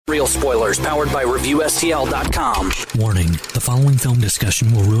Real spoilers powered by ReviewSTL.com. Warning, the following film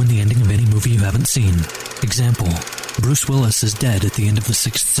discussion will ruin the ending of any movie you haven't seen. Example, Bruce Willis is dead at the end of The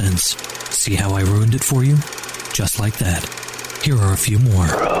Sixth Sense. See how I ruined it for you? Just like that. Here are a few more.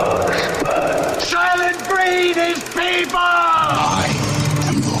 Rosebud. Silent breed is people! I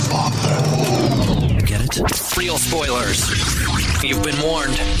am your father. Get it? Real spoilers. You've been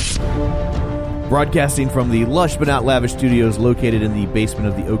warned. Broadcasting from the lush but not lavish studios located in the basement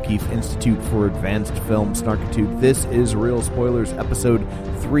of the O'Keefe Institute for Advanced Film Snarkitude, this is Real Spoilers, episode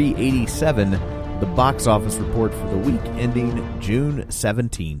 387, the box office report for the week ending June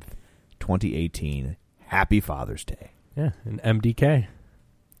 17th, 2018. Happy Father's Day. Yeah, an MDK.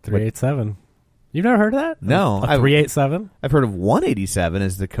 387. You've never heard of that? No. A 387? I've heard of 187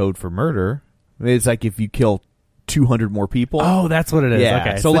 as the code for murder. I mean, it's like if you kill 200 more people. Oh, that's what it is. Yeah.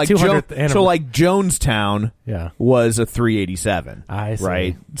 Okay. So, like Jonestown was a 387. I see.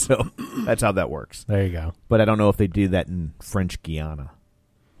 Right? So that's how that works. There you go. But I don't know if they do that in French Guiana.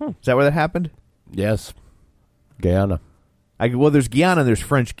 Is that where that happened? Yes. Guyana. Well, there's Guyana and there's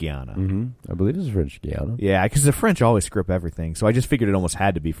French Guiana. Mm-hmm. I believe it's French Guiana. Yeah, because the French always script everything. So I just figured it almost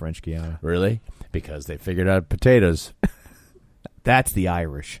had to be French Guiana. Really? Because they figured out potatoes. That's the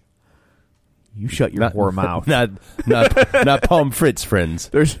Irish. You shut your poor mouth. Not pommes frites, friends.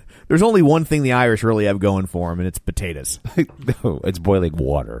 There's only one thing the Irish really have going for them, and it's potatoes. No, it's boiling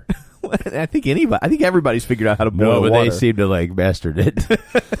water. I think everybody's figured out how to boil but water. they seem to like mastered it.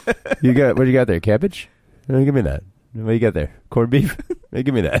 What do you got there? Cabbage? Give me that. What do you got there? Corned beef?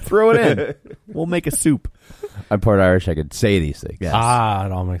 Give me that. Throw it in. We'll make a soup. I'm part Irish. I could say these things. Yes. Ah,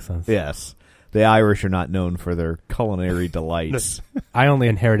 it all makes sense. Yes. The Irish are not known for their culinary delights. I only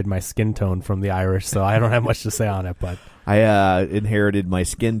inherited my skin tone from the Irish, so I don't have much to say on it. But I inherited my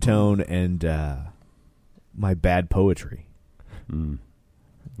skin tone and my bad poetry. Mm.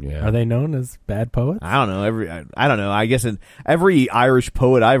 Yeah. Are they known as bad poets? I don't know. I don't know. I guess every Irish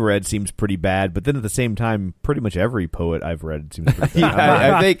poet I've read seems pretty bad, but then at the same time, pretty much every poet I've read seems pretty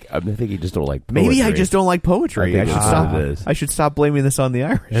bad. I think you just don't like poetry. Maybe I just don't like poetry. I should stop blaming this on the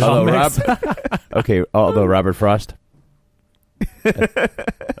Irish. Although Robert Frost.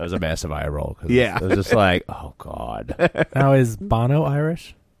 That was a massive eye roll. Yeah. It was just like, oh, God. Now, is Bono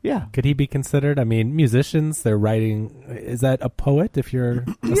Irish? Yeah. Could he be considered? I mean, musicians, they're writing. Is that a poet if you're a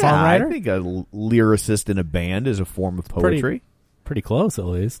I songwriter? think a lyricist in a band is a form of poetry. Pretty close, at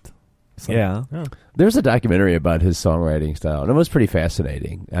least. So, yeah. There's a documentary about his songwriting style, and it was pretty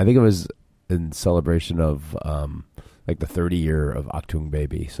fascinating. I think it was in celebration of like the 30-year of Achtung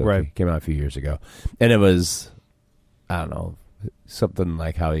Baby. So it came out a few years ago. And it was, I don't know, something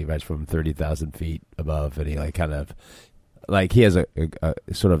like how he writes from 30,000 feet above, and he like kind of... Like he has a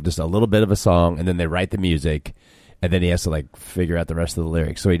sort of just a little bit of a song, and then they write the music, and then he has to like figure out the rest of the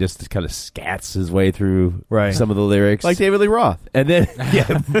lyrics. So he just kind of scats his way through some of the lyrics, like David Lee Roth. And then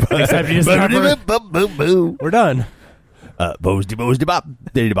except you just we're done. Boosty boosty bop,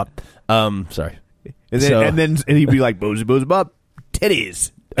 diddy bop. Sorry. And then he'd be like boosty boosty bop,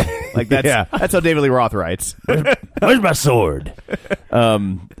 titties. Like that's how David Lee Roth writes. Where's my sword?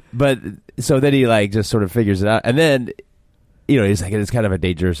 But so then he like just sort of figures it out, and then. He's like, it's kind of a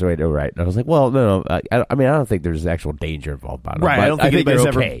dangerous way to write. And I was like, well, no. I mean, I don't think there's actual danger involved by it. Right. I don't think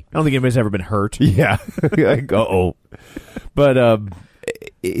anybody's ever been hurt. Yeah. Like, uh-oh. But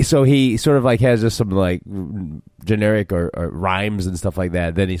so he sort of like has just some like generic or rhymes and stuff like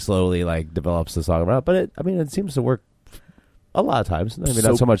that. Then he slowly like develops the song around. But it seems to work a lot of times. I mean,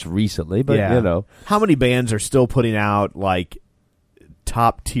 not so much recently, but How many bands are still putting out like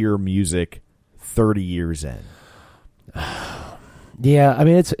top tier music 30 years in? Yeah, I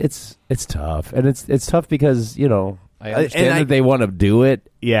mean it's tough, and it's tough because I understand that they want to do it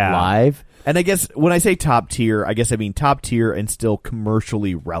live, and I guess when I say top tier, I guess I mean top tier and still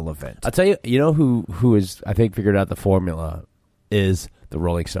commercially relevant. I'll tell you, who is I think figured out the formula is the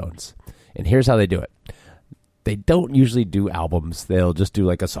Rolling Stones, and here's how they do it: they don't usually do albums; they'll just do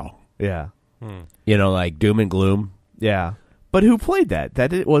like a song. Yeah, like Doom and Gloom. Yeah. But who played that?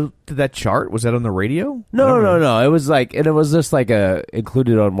 Did that chart? Was that on the radio? No. It was like, and it was just like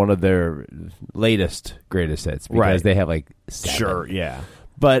included on one of their latest greatest hits because they have like 7. Sure, yeah.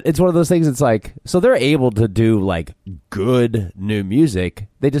 But it's one of those things. It's like, so they're able to do like good new music.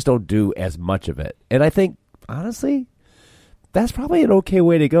 They just don't do as much of it. And I think honestly, that's probably an okay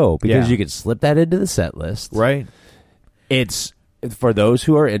way to go because you can slip that into the set list. Right. It's for those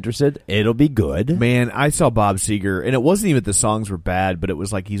who are interested, it'll be good. Man, I saw Bob Seger, and it wasn't even the songs were bad, but it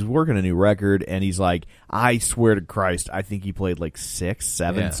was like he's working a new record, and he's like, I swear to Christ, I think he played like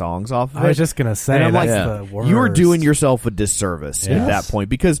 6-7 songs off of it. I was just going to say, and I'm that's like, the worst. you were doing yourself a disservice at that point,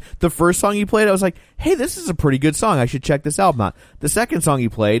 because the first song you played, I was like, hey, this is a pretty good song. I should check this album out. The second song you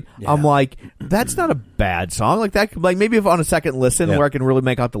played, I'm like, that's not a bad song. Like that, like maybe if on a second listen where I can really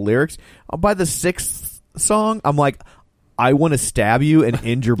make out the lyrics. By the sixth song, I'm like, I want to stab you and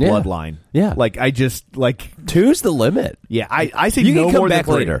end your bloodline. Yeah. Like, I just, like... 2's the limit. Yeah, I say you no can come more back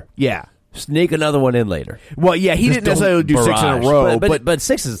than 3. later. Yeah. Sneak another one in later. Well, yeah, he didn't necessarily do 6 in a row, but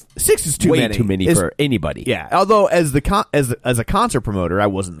 6 is too way many. too many for anybody. Yeah, although as a concert promoter, I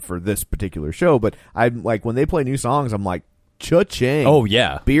wasn't for this particular show, but I'm like, when they play new songs, I'm like, cha-ching. Oh,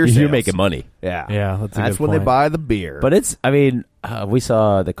 yeah. Beer You're sales. making money. Yeah. Yeah, that's a good when they point. buy the beer. But it's, I mean, we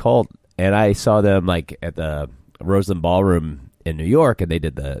saw the Cult, and I saw them like at the Roseland Ballroom in New York, and they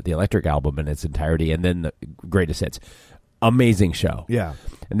did the Electric album in its entirety, and then the Greatest Hits. Amazing show. Yeah.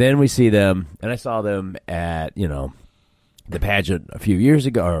 And then we see them, and I saw them at, the pageant a few years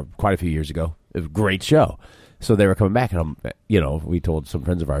ago, or quite a few years ago. It was a great show. So they were coming back, and we told some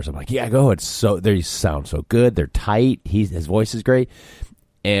friends of ours, I'm like, yeah, go. They sound so good. They're tight. His voice is great.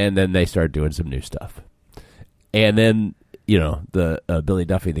 And then they started doing some new stuff. And then, the Billy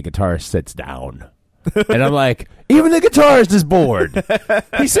Duffy, the guitarist, sits down. And I'm like, even the guitarist is bored.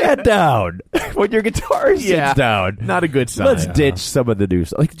 He sat down. When your guitarist sits down, not a good sign. let's ditch some of the new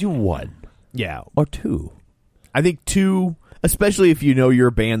stuff. Like, do 1. Yeah. Or 2. I think 2, especially if you know you're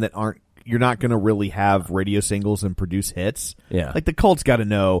a band that you're not going to really have radio singles and produce hits. Yeah. Like the Cult's got to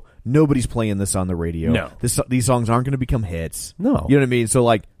know nobody's playing this on the radio. No. These songs aren't going to become hits. No. You know what I mean? So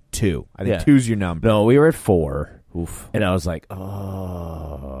like 2. I think 2's your number. No, we were at 4. Oof. And I was like,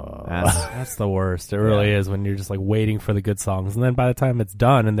 oh. That's the worst. It really is when you're just like waiting for the good songs, and then by the time it's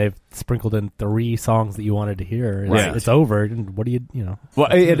done and they've sprinkled in 3 songs that you wanted to hear, it's over. And what do you know? Well,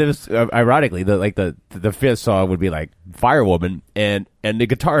 it was ironically the 5th song would be like Firewoman, and the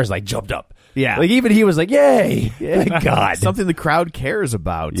guitarist like jumped up. Yeah. Like even he was like, yay! Thank God. Something the crowd cares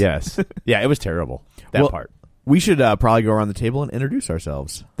about. Yes. Yeah, it was terrible. That part. We should probably go around the table and introduce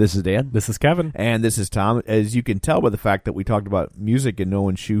ourselves. This is Dan. This is Kevin. And this is Tom. As you can tell by the fact that we talked about music and no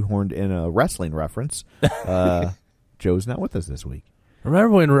one shoehorned in a wrestling reference, Joe's not with us this week. Remember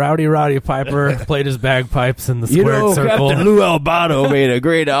when Rowdy Piper played his bagpipes in the squared circle? Captain Lou Albano made a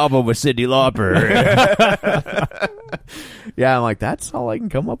great album with Cyndi Lauper. Yeah, I'm like, that's all I can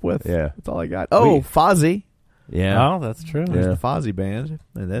come up with. Yeah. That's all I got. Oh, Fozzy. Yeah. Oh, that's true. There's the Fozzy band.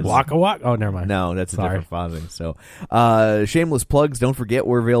 And that's, Waka Waka. Oh, never mind. No, that's Sorry. a different Fozzy. So, shameless plugs. Don't forget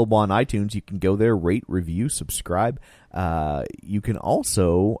we're available on iTunes. You can go there, rate, review, subscribe. You can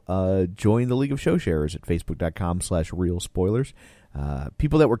also join the League of Show Sharers at facebook.com/realspoilers.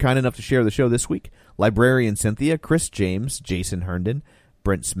 People that were kind enough to share the show this week: Librarian Cynthia, Chris James, Jason Herndon,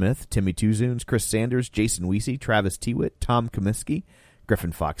 Brent Smith, Timmy Tuzoons, Chris Sanders, Jason Weesey, Travis Tewitt, Tom Comiskey,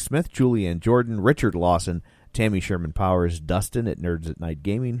 Griffin Fox Smith, Julianne Jordan, Richard Lawson, Tammy Sherman Powers, Dustin at Nerds at Night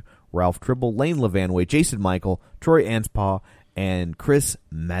Gaming, Ralph Tribble, Lane Levanway, Jason Michael, Troy Anspaugh, and Chris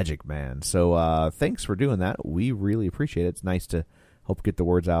Magic Man. So thanks for doing that. We really appreciate it. It's nice to help get the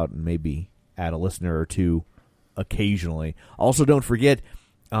words out and maybe add a listener or two occasionally. Also, don't forget,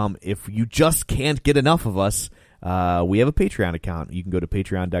 if you just can't get enough of us, we have a Patreon account. You can go to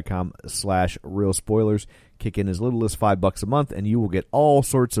patreon.com/realspoilers, kick in as little as $5 a month, and you will get all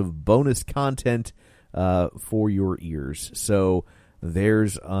sorts of bonus content for your ears. So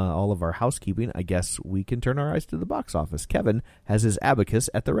there's all of our housekeeping. I guess we can turn our eyes to the box office. Kevin has his abacus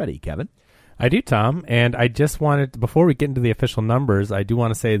at the ready. Kevin? I do, Tom, and I just wanted, before we get into the official numbers, I do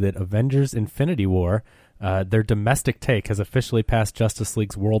want to say that Avengers Infinity War, their domestic take has officially passed Justice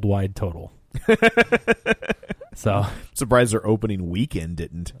League's worldwide total. So surprised their opening weekend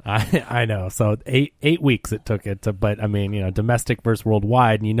didn't. I know. So eight weeks it took it to, but I mean, domestic versus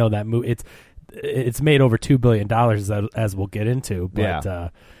worldwide, and that it's made over $2 billion as we'll get into.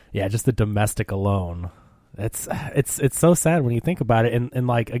 But just the domestic alone. It's so sad when you think about it, and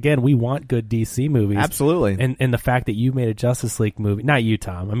like again, we want good DC movies, absolutely, and the fact that you made a Justice League movie, not you,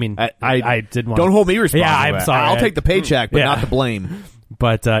 Tom. I mean, I did want. Don't hold me responsible. Yeah, I'm sorry. I'll take the paycheck, but not the blame.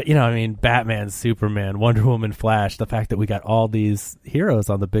 But Batman, Superman, Wonder Woman, Flash. The fact that we got all these heroes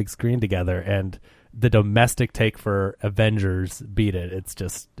on the big screen together, and the domestic take for Avengers beat it.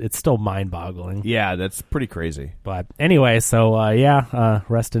 It's still mind-boggling. Yeah, that's pretty crazy. But anyway, so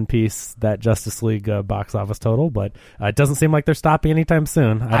rest in peace, that Justice League box office total. But it doesn't seem like they're stopping anytime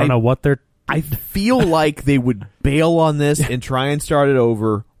soon. I don't know what they're... I feel like they would bail on this and try and start it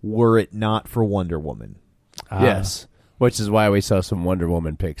over were it not for Wonder Woman. Yes. Which is why we saw some Wonder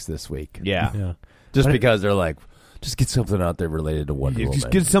Woman picks this week. Yeah. Just because they're like, just get something out there related to Wonder Woman.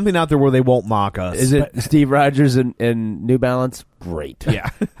 Just get something out there where they won't mock us. Is it Steve Rogers and New Balance? Great. Yeah.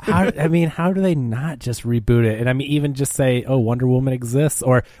 How do they not just reboot it? And I mean, even just say, oh, Wonder Woman exists,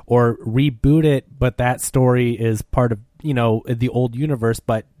 or reboot it, but that story is part of, the old universe,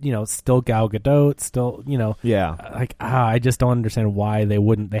 but, still Gal Gadot, still, I just don't understand why they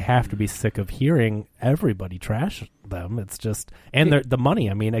wouldn't. They have to be sick of hearing everybody trash them. It's just, and the money.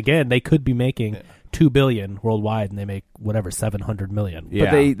 I mean, again, they could be making $2 billion worldwide, and they make whatever $700 million. Yeah.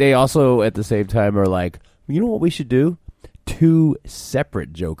 But they also at the same time are like, you know what we should do? 2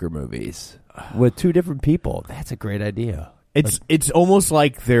 separate Joker movies with 2 different people. That's a great idea. It's almost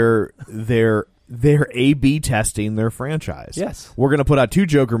like they're A/B testing their franchise. Yes. We're going to put out 2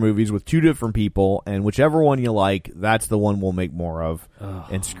 Joker movies with 2 different people, and whichever one you like, that's the one we'll make more of,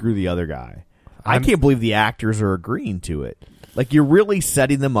 and screw the other guy. I can't believe the actors are agreeing to it. Like, you're really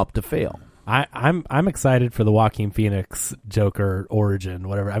setting them up to fail. I'm excited for the Joaquin Phoenix Joker origin,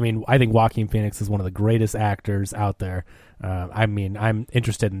 whatever. I mean, I think Joaquin Phoenix is one of the greatest actors out there. I'm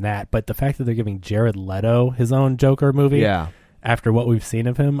interested in that. But the fact that they're giving Jared Leto his own Joker movie, after what we've seen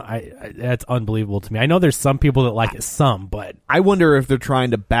of him, that's unbelievable to me. I know there's some people that like it, but I wonder if they're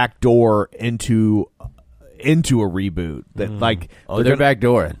trying to backdoor into a reboot that they're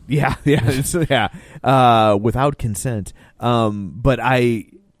backdooring. Without consent. But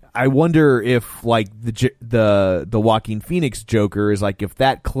I wonder if the Joaquin Phoenix Joker is like, if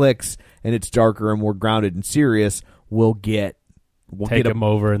that clicks and it's darker and more grounded and serious, we'll get him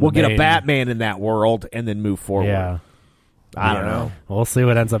over. We'll get a Batman in that world and then move forward. Yeah. I don't know. We'll see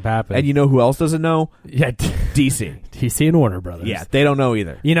what ends up happening. And you know who else doesn't know? Yeah, DC and Warner Brothers. Yeah, they don't know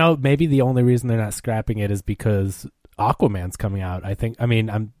either. Maybe the only reason they're not scrapping it is because Aquaman's coming out.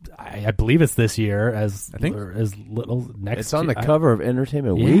 I believe it's this year as little next. It's on the cover of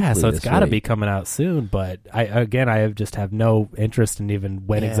Entertainment Weekly. Yeah, so it's got to be coming out soon. But I just have no interest in even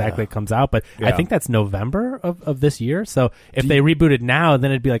when exactly it comes out. But I think that's November of this year. So if they reboot it now,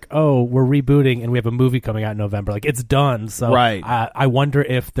 then it'd be like, oh, we're rebooting and we have a movie coming out in November. Like, it's done. So I wonder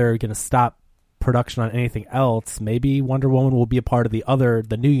if they're going to stop production on anything else. Maybe Wonder Woman will be a part of the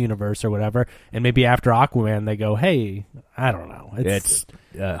new universe or whatever, and maybe after Aquaman they go, hey, I don't know, it's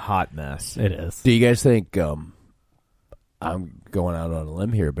a hot mess. It is. Do you guys think I'm going out on a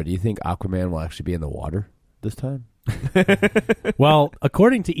limb here, but do you think Aquaman will actually be in the water this time? Well,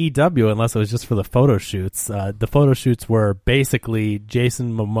 according to EW, unless it was just for the photo shoots, the photo shoots were basically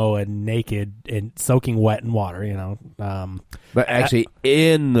Jason Momoa naked and soaking wet in water, but actually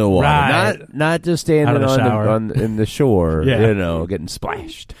in the water, right. not just standing in the shore, getting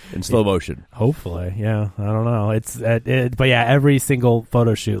splashed in slow motion. Hopefully, yeah. I don't know. But yeah, every single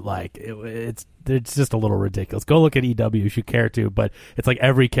photo shoot, it's just a little ridiculous. Go look at EW if you care to, but it's like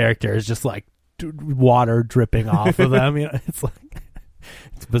every character is just like water dripping off of them. It's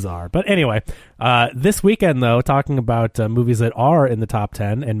bizarre. But anyway, this weekend though, talking about movies that are in the top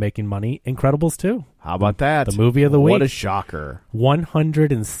 10 and making money, Incredibles 2. How about that? The movie of the week. What a shocker.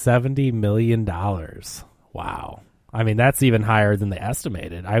 $170 million. Wow. I mean, that's even higher than they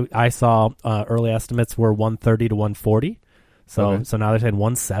estimated. I saw early estimates were 130 to 140. So now they're saying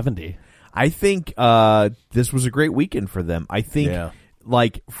 170. I think this was a great weekend for them. I think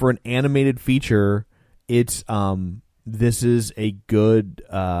for an animated feature, it's this is a good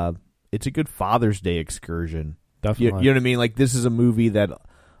it's a good Father's Day excursion. Definitely. You know what I mean? Like, this is a movie that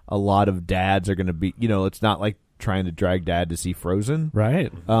a lot of dads are going to be, it's not like trying to drag dad to see Frozen.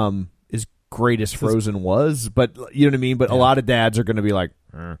 Right. As great as Frozen was, but you know what I mean? But a lot of dads are going to be like,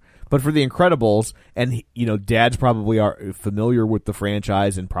 But for The Incredibles, and dads probably are familiar with the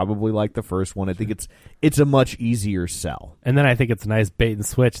franchise and probably like the first one. I think it's a much easier sell. And then I think it's a nice bait and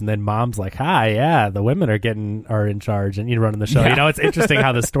switch. And then mom's like, "Hi, yeah, the women are in charge and running the show." Yeah. It's interesting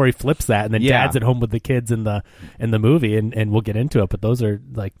how the story flips that. And then dad's at home with the kids in the movie, and we'll get into it. But those are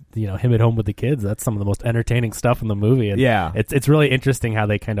like him at home with the kids. That's some of the most entertaining stuff in the movie. And it's really interesting how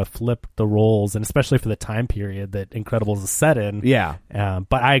they kind of flip the roles, and especially for the time period that Incredibles is set in. Yeah.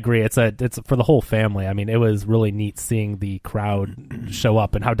 But I agree. It's for the whole family. I mean, it was really neat seeing the crowd show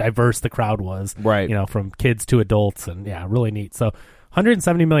up and how diverse the crowd was. Right. From kids to adults, and really neat. So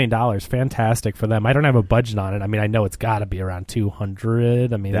 $170 million, fantastic for them. I don't have a budget on it. I mean, I know it's got to be around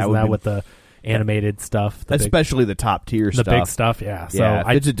 200. I mean, isn't that with the animated stuff? Especially the top tier stuff. The big stuff, yeah. So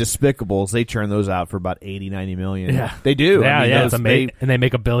if it's a Despicables, they churn those out for about 80-90 million. Yeah. They do. Yeah, it's amazing. And they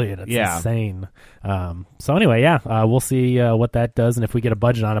make $1 billion. It's insane. So anyway, we'll see what that does and if we get a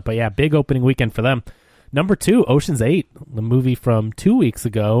budget on it. But big opening weekend for them. Number 2, Ocean's 8, the movie from 2 weeks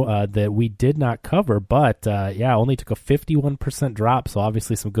ago that we did not cover, but only took a 51% drop, so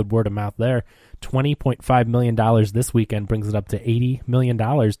obviously some good word of mouth there. $20.5 million this weekend brings it up to $80 million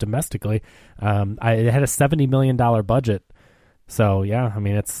domestically. It had a $70 million budget. So, yeah, I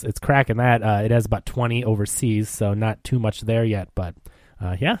mean, it's cracking that. It has about 20 overseas, so not too much there yet, but...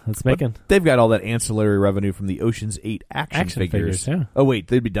 it's making. But they've got all that ancillary revenue from the Ocean's 8 action figures. Yeah. Oh, wait,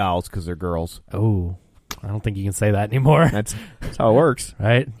 they'd be dolls because they're girls. Oh, I don't think you can say that anymore. That's how it works.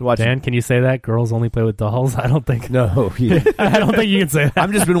 Right? Dan, can you say that? Girls only play with dolls? I don't think. No. I don't think you can say that.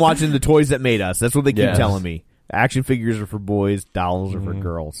 I've just been watching the Toys That Made Us. That's what they keep telling me. Action figures are for boys, dolls are for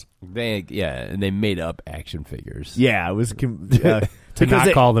girls. And they made up action figures. Yeah, it was... to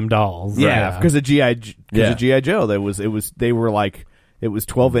not call them dolls. Yeah, because of G.I. Joe. They were like... It was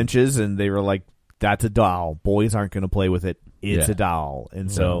 12 inches, and they were like, that's a doll. Boys aren't going to play with it. It's a doll.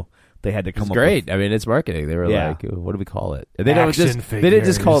 And so they had to come up great. with... I mean, it's marketing. They were like, what do we call it? And they figures. They didn't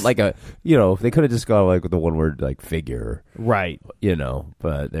just call it like a, they could have just gone like with the one word like figure. Right.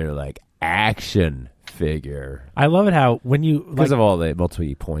 But they're like action figure. I love it how when you... Because of all the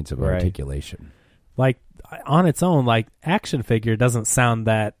multiple points of articulation. Like, on its own, like, action figure doesn't sound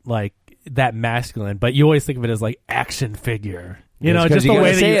that masculine, but you always think of it as like action figure. Just the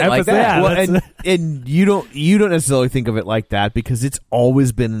way that you emphasize that. Well, and you don't necessarily think of it like that because it's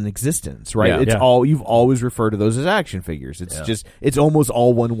always been in existence, right? You've always referred to those as action figures. It's it's almost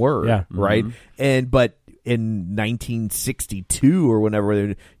all one word, right? Mm-hmm. But in 1962 or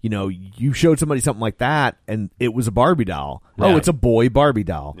whenever, you showed somebody something like that and it was a Barbie doll. Oh, it's a boy Barbie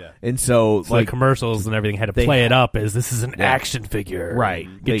doll. Yeah. And so like the commercials and everything had to play it up as this is an action figure. Right.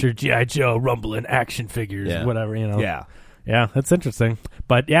 Get your G.I. Joe rumbling action figures, whatever, Yeah. Yeah, that's interesting.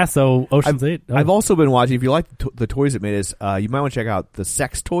 But so Ocean's 8. I've also been watching, if you like the toys that made us, you might want to check out the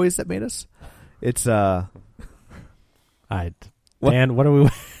sex toys that made us. It's, Dan, what are we...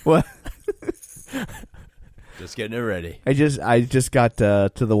 What? Just getting it ready. I just got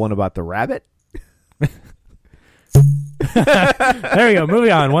to the one about the rabbit. There you go.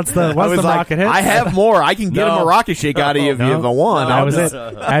 Moving on. Once the rocket hits, I have more. I can get him a rocket shake out of you if I want. That was it.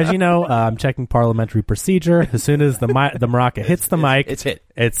 As you know, I'm checking parliamentary procedure. As soon as the rocket hits the mic, it's hit.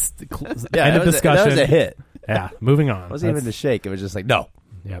 It's end of discussion. That was a hit. Yeah. Moving on. It wasn't even the shake. It was just like no.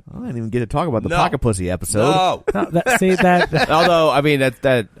 Yep. I didn't even get to talk about the Pocket Pussy episode. No. Although I mean I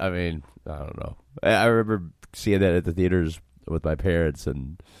don't know. I remember seeing that at the theaters with my parents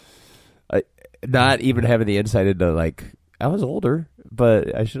and not even having the insight into like I was older,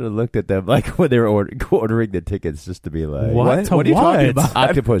 but I should have looked at them like when they were ordering the tickets just to be like, what are you talking about?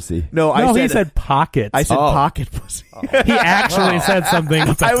 Octopussy. No, he said pockets. I said Pocket Pussy. He actually said something.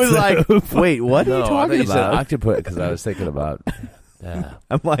 I was like, wait, what are you talking about? You said octopus because I was thinking about. Yeah.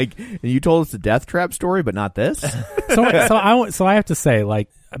 I'm like, you told us the Death Trap story, but not this. So I have to say, like,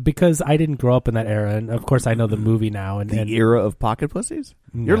 because I didn't grow up in that era, and of course I know the movie now, and the era of Pocket Pussies.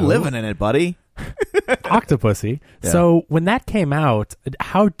 No. You're living in it, buddy. Octopussy. Yeah. So when that came out,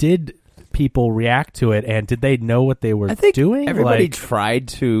 how did people react to it, and did they know what they were doing? Everybody tried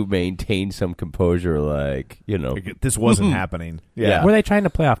to maintain some composure, this wasn't happening. Yeah. Were they trying to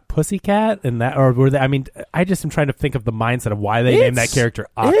play off Pussycat and that, or were they? I mean, I just am trying to think of the mindset of why they named that character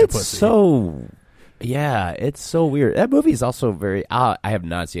Octopussy. It's so weird. That movie is also very. I have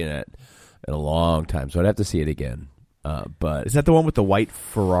not seen it in a long time, so I'd have to see it again. But is that the one with the white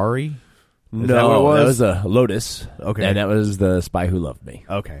Ferrari? No, that was a Lotus. Okay, and that was the Spy Who Loved Me.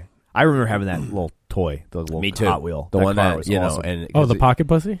 Okay. I remember having that little toy, the little Hot Wheel. The one that was awesome. The Pocket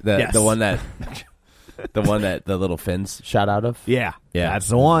Pussy? The one that the little fins shot out of? Yeah. That's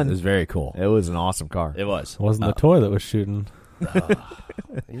the one. It was very cool. It was an awesome car. It was. It wasn't the toy that was shooting.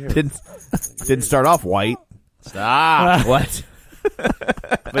 Didn't start off white. Stop. What?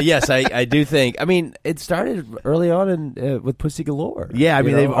 But yes, I do think. I mean, it started early on with Pussy Galore. Yeah, I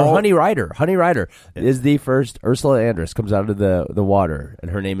mean, they've all... Honey Rider. Honey Rider is the first. Ursula Andress comes out of the water,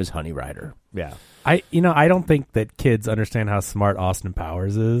 and her name is Honey Rider. Yeah. I don't think that kids understand how smart Austin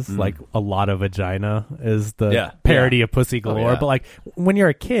Powers is. Like, a lot of vagina is the parody of Pussy Galore. Oh, yeah. But like, when you're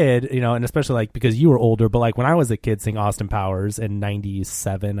a kid, and especially like because you were older, but like when I was a kid seeing Austin Powers in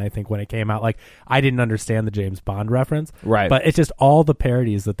 '97, I think when it came out, like I didn't understand the James Bond reference. Right. But it's just all the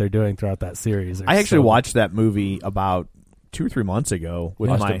parodies that they're doing throughout that series. I actually watched that movie about 2 or 3 months ago with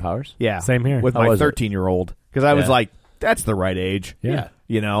Austin Powers. Yeah, same here with my 13-year-old because I was like, that's the right age. Yeah.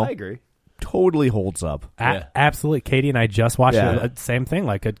 I agree. Totally holds up. Absolutely. Katie and I just watched it, same thing,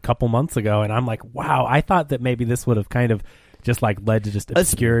 like a couple months ago, and I'm like, wow, I thought that maybe this would have kind of just like led to just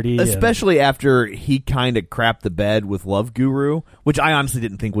obscurity. Especially after he kind of crapped the bed with Love Guru, which I honestly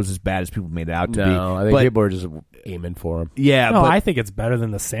didn't think was as bad as people made it out to be. No, I think people are just aiming for him. Yeah, no, but I think it's better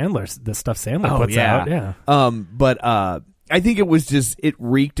than the stuff Sandler puts out. Yeah. But I think it was just, it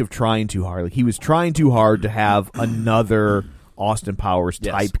reeked of trying too hard. Like, he was trying too hard to have another Austin Powers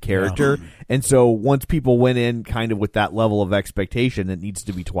type character. Yeah. And so once people went in kind of with that level of expectation, it needs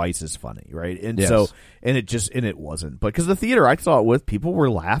to be twice as funny, right? And so, and it wasn't. But because the theater I saw it with, people were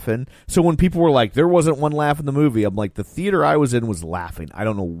laughing. So when people were like, there wasn't one laugh in the movie, I'm like, the theater I was in was laughing. I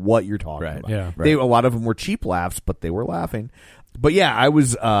don't know what you're talking about. Yeah. A lot of them were cheap laughs, but they were laughing. But yeah, I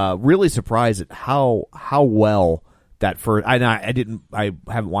was really surprised at how well that first. I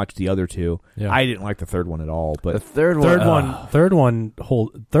haven't watched the other two. Yeah. I didn't like the third one at all. But the third one.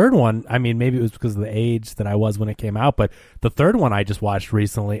 I mean, maybe it was because of the age that I was when it came out, but the third one I just watched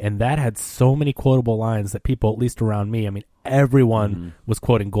recently, and that had so many quotable lines that people, at least around me, I mean, everyone was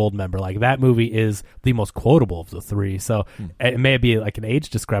quoting Goldmember. Like, that movie is the most quotable of the three. So it may be like an age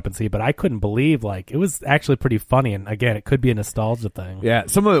discrepancy, but I couldn't believe, like, it was actually pretty funny. And again, it could be a nostalgia thing. Yeah,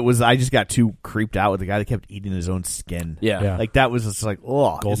 some of it was I just got too creeped out with the guy that kept eating his own skin. Yeah. Like, that was just like,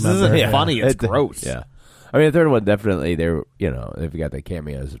 oh, this isn't funny. It's gross. Yeah. I mean, the third one, definitely, they've got the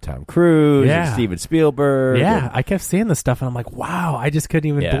cameos of Tom Cruise and Steven Spielberg. Yeah, I kept seeing this stuff, and I'm like, wow, I just couldn't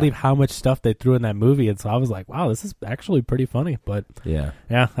even believe how much stuff they threw in that movie. And so I was like, wow, this is actually pretty funny. But yeah,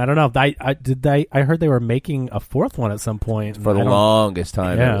 I don't know. I heard they were making a fourth one at some point. For the longest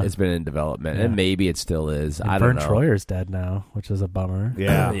time, it's been in development, and maybe it still is. And I don't know. Vern Troyer's dead now, which is a bummer.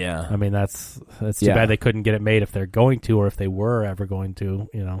 Yeah. Yeah. I mean, that's too bad they couldn't get it made if they're going to, or if they were ever going to,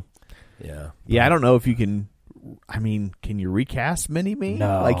 Yeah, I don't know if you can. I mean, can you recast Mini-Me?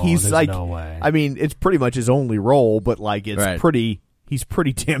 No, like he's there's like. no way. I mean, it's pretty much his only role, but like it's pretty. He's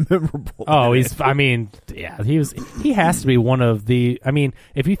pretty damn memorable. Oh, I mean, yeah, he has to be one of the. I mean,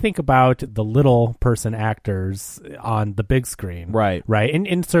 if you think about the little person actors on the big screen, right,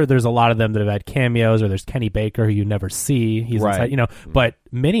 and so there's a lot of them that have had cameos, or there's Kenny Baker who you never see. He's inside, but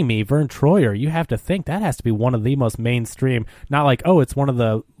Mini-Me, Vern Troyer, you have to think that has to be one of the most mainstream. Not like, oh, it's one of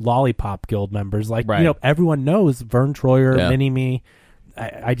the Lollipop Guild members. Like, everyone knows Vern Troyer, Mini-Me.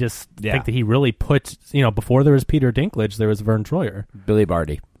 I just think that he really put, before there was Peter Dinklage, there was Vern Troyer. Billy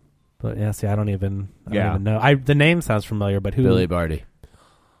Barty. But I don't even know. The name sounds familiar, but who? Billy Barty.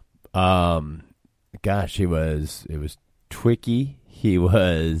 Gosh, it was Twicky. He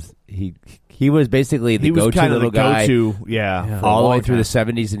was basically the go-to little guy. All the way through the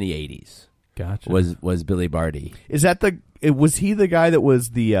 70s and the 80s. Gotcha. Was Billy Barty. Is that was he the guy that was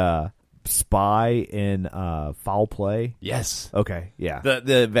the spy in Foul Play? Yes. Okay. Yeah.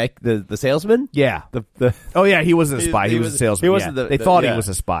 The salesman? Yeah. Oh yeah, he wasn't a spy. He was a salesman. He wasn't they thought he was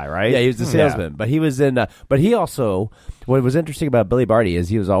a spy, right? Yeah, he was the salesman. But he was in but he also, what was interesting about Billy Barty is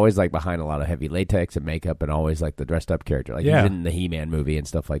he was always like behind a lot of heavy latex and makeup, and always like the dressed up character. Like he's in the He-Man movie and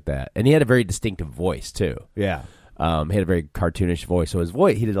stuff like that. And he had a very distinctive voice too. Yeah. He had a very cartoonish voice. So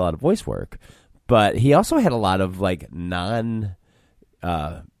he did a lot of voice work. But he also had a lot of like non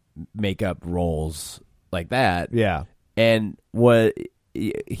makeup roles like that. Yeah. And what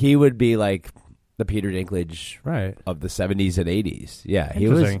he would be like the Peter Dinklage of the 70s and 80s. Yeah. He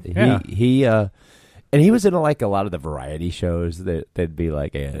was and he was in like a lot of the variety shows that they'd be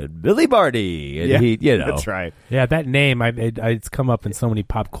like Billy Barty. And that's right. Yeah, that name it's come up in so many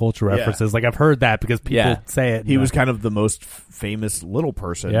pop culture references. Like I've heard that because people say it. He was kind of the most famous little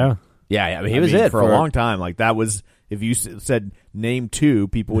person. Yeah. Yeah, I mean, he was it for a long time. Like that was, if you said name two,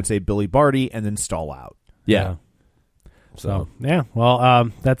 people would say Billy Barty and then stall out. Yeah. So yeah,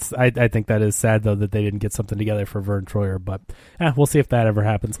 well, that's I think that is sad though that they didn't get something together for Vern Troyer, but we'll see if that ever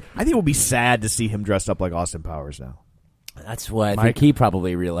happens. I think it will be sad to see him dressed up like Austin Powers now. That's what I think he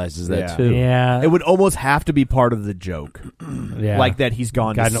probably realizes that too. Yeah, it would almost have to be part of the joke, like that he's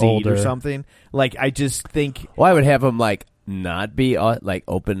gone to seed older or something. Like I just think, well, I would have him like not be like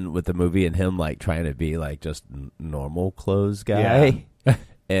open with the movie and him like trying to be like just normal clothes guy,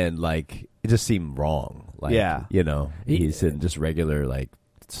 and like it just seemed wrong. Like, he's in just regular like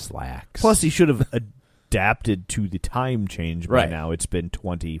slacks. Plus, he should have adapted to the time change by now. It's been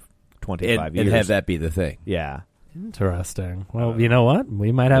 25 years, and have that be the thing. Yeah. Interesting. Well, you know what?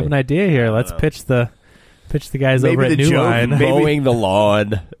 We might have an idea here. Let's pitch the guys over at New Line. Mowing the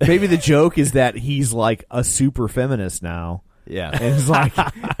lawn. Maybe the joke is that he's like a super feminist now. Yeah. And is like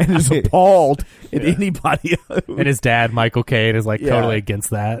and is appalled at anybody. And his dad, Michael Caine, is like totally against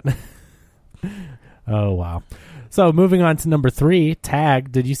that. Oh wow. So moving on to number 3,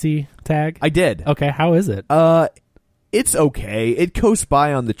 Tag. Did you see Tag? I did. Okay, how is it? It's okay. It coasts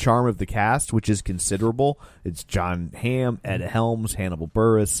by on the charm of the cast, which is considerable. It's Jon Hamm, Ed Helms, Hannibal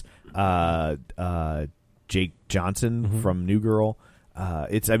Buress, Jake Johnson from New Girl.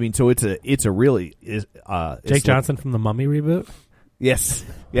 It's a really Jake Johnson from the Mummy reboot. Yes,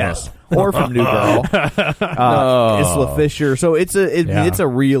 or from New Girl, Isla Fisher. So it's a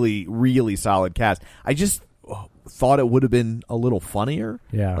really, really solid cast. I just thought it would have been a little funnier.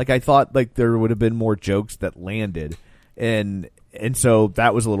 Yeah, like I thought like there would have been more jokes that landed, and so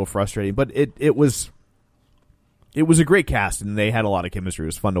that was a little frustrating. But it was a great cast, and they had a lot of chemistry. It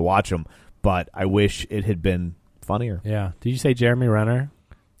was fun to watch them, but I wish it had been funnier. Yeah. Did you say Jeremy Renner?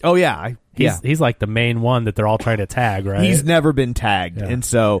 Oh yeah, He's like the main one that they're all trying to tag, right? He's never been tagged, and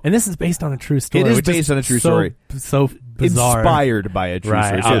this is based on a true story. It is based on a true story. So bizarre, inspired by a true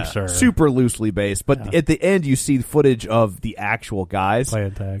story. I'm sure. Super loosely based, but at the end you see footage of the actual guys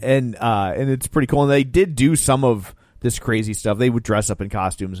playing tag, and it's pretty cool. And they did do some of this crazy stuff. They would dress up in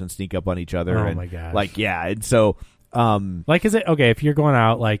costumes and sneak up on each other. Oh and, my gosh! Like and so. Is it okay if you're going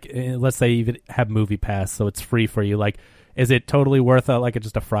out? Like, let's say you even have Movie Pass, so it's free for you. Like, is it totally worth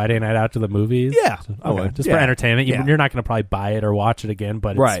just a Friday night out to the movies? Yeah, okay. Just for entertainment. You're not going to probably buy it or watch it again,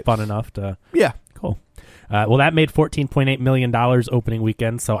 but it's fun enough to. Yeah, cool. Well, that made $14.8 million opening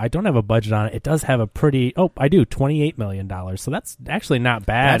weekend, so I don't have a budget on it. It does have a pretty... Oh, I do, $28 million, so that's actually not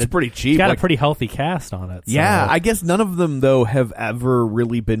bad. That's pretty cheap. It's got a pretty healthy cast on it. So. Yeah, I guess none of them, though, have ever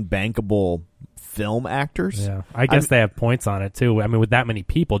really been bankable film actors. Yeah, I guess they have points on it, too. I mean, with that many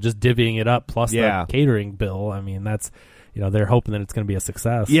people, just divvying it up, plus the catering bill, I mean, that's... they're hoping that it's going to be a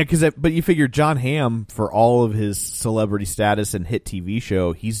success. Yeah, but you figure Jon Hamm, for all of his celebrity status and hit TV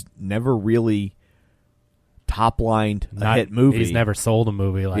show, he's never really top-lined a hit movie. He's never sold a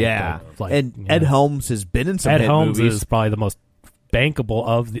movie like that. Ed Helms has been in some hit movies. Ed Helms is probably the most bankable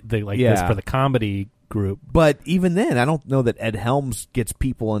of this for the comedy group. But even then, I don't know that Ed Helms gets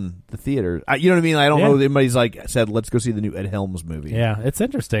people in the theater. You know what I mean? I don't know that anybody's said, let's go see the new Ed Helms movie. Yeah, it's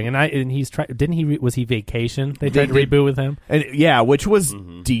interesting. And he's tried. Was he Vacation? They tried to reboot with him. And which was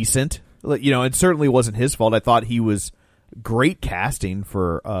decent. It certainly wasn't his fault. I thought he was great casting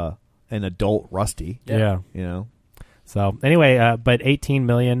for an adult Rusty. Yeah. So anyway, but $18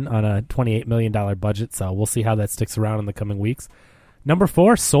 million on a $28 million budget. So we'll see how that sticks around in the coming weeks. Number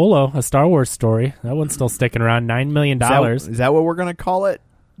 4, Solo, a Star Wars story. That one's still sticking around. $9 million. Is that what we're going to call it?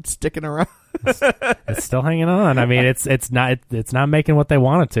 Sticking around? It's still hanging on. I mean, it's not making what they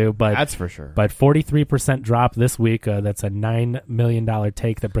want it to, but that's for sure. But 43% drop this week. That's a $9 million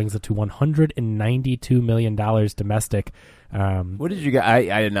take that brings it to $192 million domestic. What did you guys?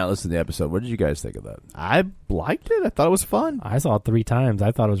 I did not listen to the episode. What did you guys think of that? I liked it. I thought it was fun. I saw it 3 times.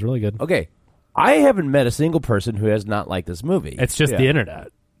 I thought it was really good. Okay. I haven't met a single person who has not liked this movie. It's just the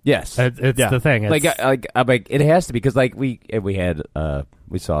internet. Yes, it's the thing. It's, like it has to be because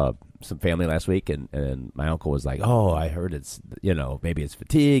we saw some family last week and my uncle was like, "Oh, I heard it's maybe it's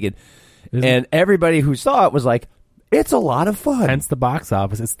fatigue," and everybody who saw it was like, "It's a lot of fun." Hence the box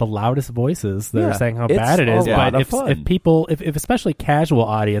office. It's the loudest voices that are saying how bad it is. But if people, if especially casual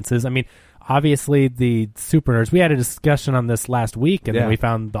audiences, I mean. Obviously, the super nerds. We had a discussion on this last week, and then we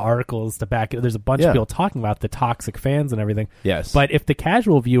found the articles to back it. There's a bunch of people talking about the toxic fans and everything. Yes. But if the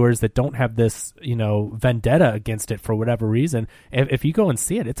casual viewers that don't have this, vendetta against it for whatever reason, if you go and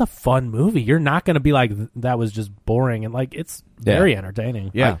see it, it's a fun movie. You're not going to be like, that was just boring. And, it's very entertaining.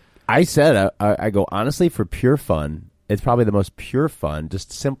 Yeah. I said, I go, honestly, for pure fun, it's probably the most pure fun,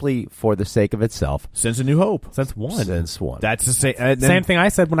 just simply for the sake of itself. Since A New Hope. Since one. That's the same. Same thing I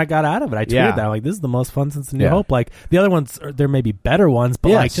said when I got out of it. I tweeted that. This is the most fun since A New Hope. Like, the other ones, there may be better ones,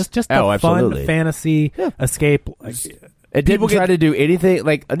 but just the fun fantasy escape. It didn't try to do anything.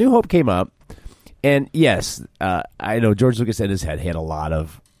 Like, A New Hope came up, and yes, I know George Lucas in his head had a lot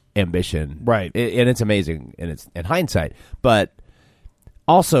of ambition. Right. And it's amazing in hindsight. But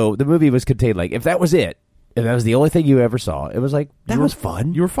also, the movie was contained, if that was it, if that was the only thing you ever saw, it was that was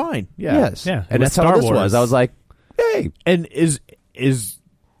fun. You were fine. Yeah. Yes. Yeah. And that's how this was. I was like, hey. And as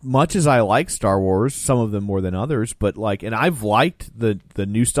much as I like Star Wars, some of them more than others, but and I've liked the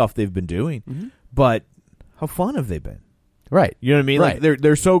new stuff they've been doing, but how fun have they been? Right. You know what I mean? Right.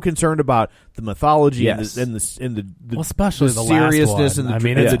 They're so concerned about the mythology and the especially the seriousness last one.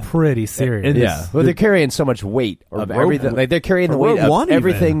 and the it's pretty serious. Well, they're carrying so much weight of everything. They're carrying the weight of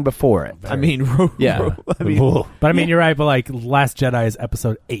everything before it. I mean, you're right. But Last Jedi is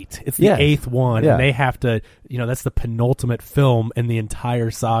episode 8. It's the 8th one, and they have to. That's the penultimate film in the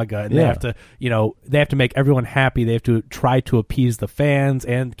entire saga, and they have to. They have to make everyone happy. They have to try to appease the fans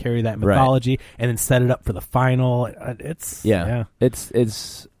and carry that mythology, and then set it up for the final. It's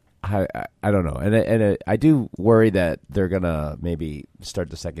I don't know, and I do worry that they're gonna maybe start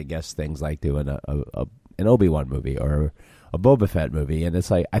to second guess things like doing an Obi-Wan movie or a Boba Fett movie, and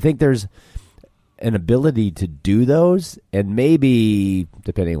it's like I think there's an ability to do those, and maybe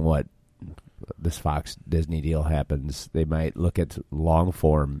depending on what this Fox Disney deal happens, they might look at long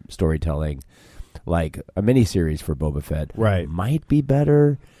form storytelling, like a miniseries for Boba Fett. Right, might be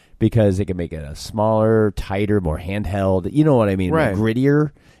better because they can make it a smaller, tighter, more handheld. You know what I mean? Right,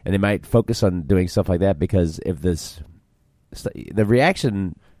 grittier. And they might focus on doing stuff like that because if the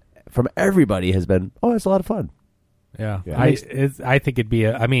reaction from everybody has been, oh, it's a lot of fun. Yeah. I think it'd be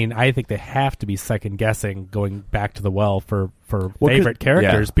I think they have to be second guessing going back to the well for favorite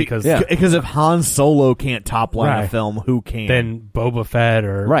characters because if Han Solo can't top line a film, who can? Then Boba Fett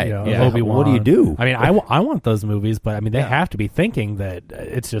or Obi-Wan. What do you do? I mean, I want those movies, but I mean they have to be thinking that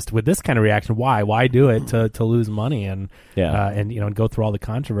it's just with this kind of reaction. Why do it to lose money and and go through all the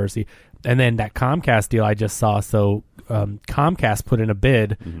controversy? And then that Comcast deal I just saw. So Comcast put in a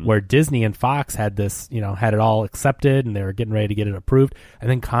bid where Disney and Fox had this, had it all accepted and they were getting ready to get it approved. And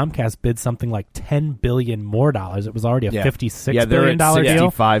then Comcast bid something like $10 billion more. It was already a $56 billion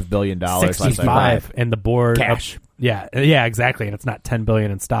deal. $65 billion. $65, and the board cash. Yeah, exactly. And it's not $10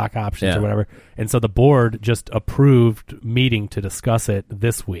 billion in stock options or whatever. And so the board just approved meeting to discuss it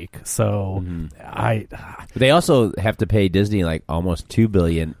this week. So they also have to pay Disney like almost $2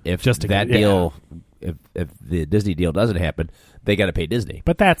 billion if deal. If the Disney deal doesn't happen, they got to pay Disney.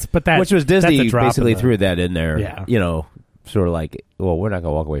 But which was Disney basically threw that in there. Yeah. Sort of like, well, we're not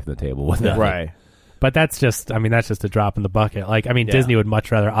going to walk away from the table with that. Right. But that's just a drop in the bucket. Disney would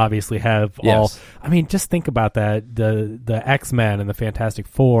much rather obviously have all. I mean, just think about that: the X-Men and the Fantastic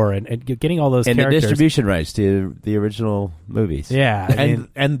Four, and getting all those characters. And the distribution rights to the original movies. Yeah,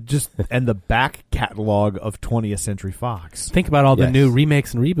 and the back catalog of 20th Century Fox. Think about all the new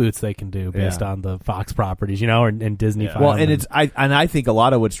remakes and reboots they can do based on the Fox properties, and Disney. Yeah. Well, and I think a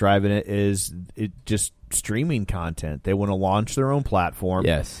lot of what's driving it is just streaming content. They want to launch their own platform.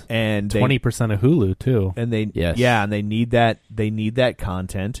 Yes, and 20% of Hulu too. And and they need that. They need that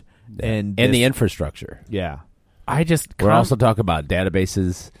content and the infrastructure. Yeah, we're also talking about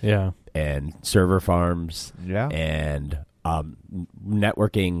databases. Yeah, and server farms. Yeah, and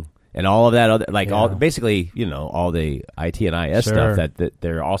networking and all of that other all basically all the IT and IS stuff that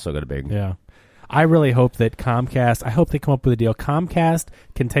they're also going to bring. Yeah. I really hope that Comcast, I hope they come up with a deal. Comcast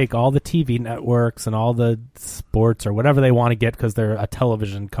can take all the TV networks and all the sports or whatever they want to get because they're a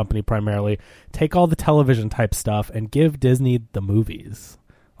television company primarily. Take all the television type stuff and give Disney the movies.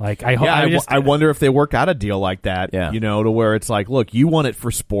 I wonder if they work out a deal like that, to where it's like, look, you want it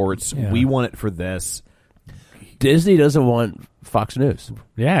for sports. Yeah. We want it for this. Disney doesn't want Fox News.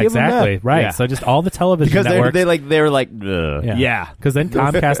 Yeah, exactly. Right. Yeah. So just all the television networks. They were like, yeah. Because then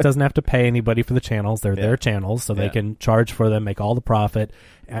Comcast doesn't have to pay anybody for the channels. They're their channels, so they can charge for them, make all the profit.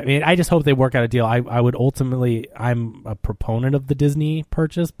 I mean, I just hope they work out a deal. I would ultimately, I'm a proponent of the Disney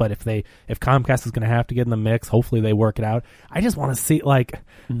purchase, but if Comcast is going to have to get in the mix, hopefully they work it out. I just want to see, I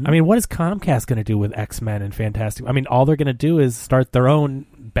mean, what is Comcast going to do with X-Men and Fantastic? I mean, all they're going to do is start their own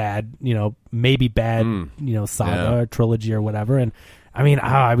bad, maybe bad, saga or trilogy or whatever. And I mean,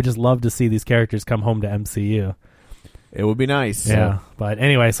 I would just love to see these characters come home to MCU. It would be nice. Yeah. But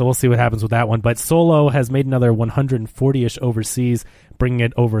anyway, so we'll see what happens with that one. But Solo has made another 140-ish overseas, bringing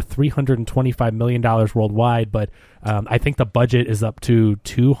it over $325 million worldwide. But I think the budget is up to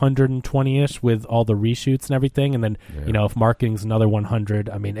 220-ish with all the reshoots and everything. And then, if marketing's another 100,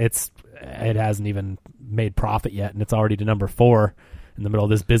 I mean, it hasn't even made profit yet, and it's already to number 4 in the middle of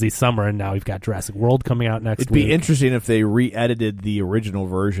this busy summer, and now we've got Jurassic World coming out next week. It'd be interesting if they re-edited the original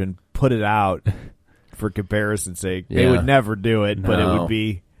version, put it out for comparison's sake. They would never do it, but it would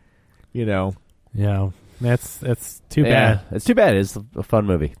be, Yeah, that's too bad. It's too bad. It's a fun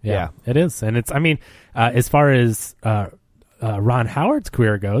movie. Yeah, it is. And it's, I mean, as far as Ron Howard's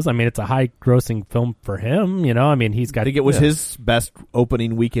career goes, I mean, it's a high-grossing film for him, I mean, he's got... I think it was his best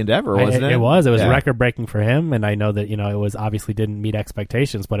opening weekend ever, wasn't it? It was. It was record-breaking for him, and I know that, it was obviously didn't meet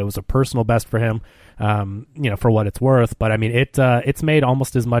expectations, but it was a personal best for him, for what it's worth. But, I mean, it's made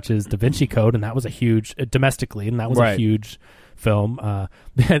almost as much as Da Vinci Code, and that was a huge... domestically, and that was a huge film.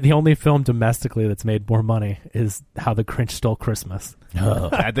 The only film domestically that's made more money is How the Grinch Stole Christmas.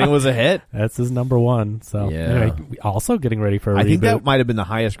 That thing was a hit. That's his number one. So anyway, also getting ready for a reboot. I think that might have been the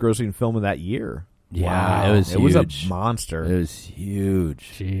highest grossing film of that year. Yeah, wow. It was a monster. It was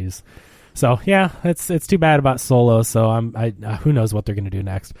huge. Jeez. So yeah, it's too bad about Solo. So who knows what they're going to do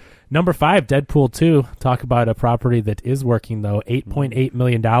next. Number 5, Deadpool 2. Talk about a property that is working though. $8.8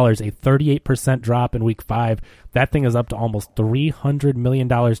 million, a 38% drop in week 5. That thing is up to almost $300 million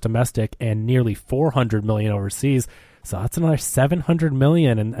domestic and nearly $400 million overseas. So that's another $700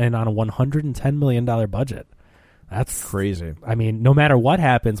 million and on a $110 million budget. That's crazy. I mean, no matter what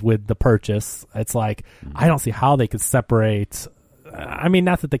happens with the purchase, it's like I don't see how they could separate. I mean,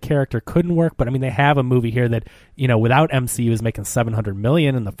 not that the character couldn't work, but I mean, they have a movie here that, you know, without MCU is making $700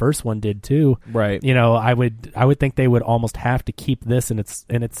 million, and the first one did too. Right. You know, I would think they would almost have to keep this in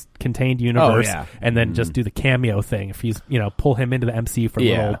its contained universe, and then just do the cameo thing. If he's, you know, pull him into the MCU for a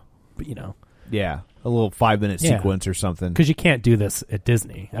little, you know. Yeah. A little 5-minute sequence or something. Because you can't do this at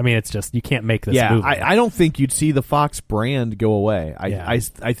Disney. I mean, it's just, you can't make this movie. I don't think you'd see the Fox brand go away. I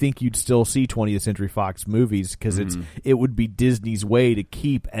think you'd still see 20th Century Fox movies because it would be Disney's way to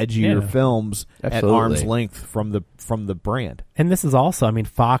keep edgier films at arm's length from the brand. And this is also, I mean,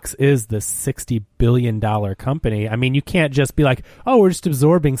 Fox is this $60 billion company. I mean, you can't just be like, oh, we're just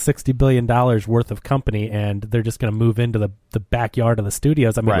absorbing $60 billion worth of company and they're just going to move into the backyard of the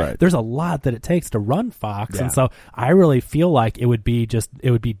studios. I mean, there's a lot that it takes to run Fox. And so I really feel like it would be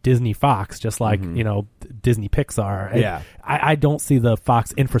Disney Fox, just like, you know, Disney Pixar. Yeah. I don't see the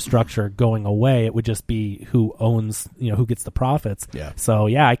Fox infrastructure going away. It would just be who owns, you know, who gets the profits. Yeah. So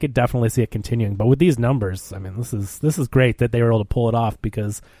yeah, I could definitely see it continuing. But with these numbers, I mean, this is great that they were able to pull it off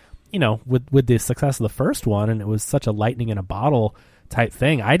because, you know, with the success of the first one, and it was such a lightning in a bottle type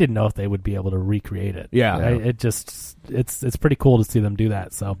thing, I didn't know if they would be able to recreate it. Yeah. It's pretty cool to see them do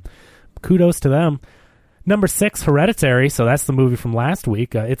that. So kudos to them. Number 6, Hereditary. So that's the movie from last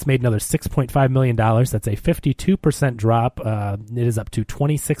week. It's made another $6.5 million. That's a 52% drop. It is up to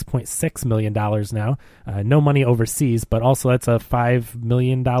 $26.6 million now. No money overseas, but also that's a $5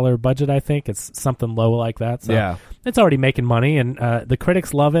 million budget, I think. It's something low like that. So it's already making money, and the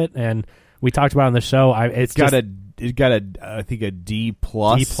critics love it. And we talked about it on the show. It got I think a D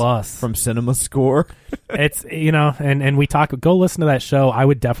plus from Cinema Score. It's, you know, and we go listen to that show. I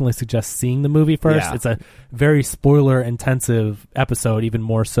would definitely suggest seeing the movie first. Yeah. It's a very spoiler intensive episode, even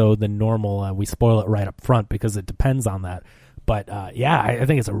more so than normal. We spoil it right up front because it depends on that. But I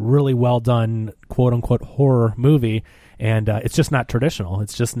think it's a really well done quote unquote horror movie. And it's just not traditional.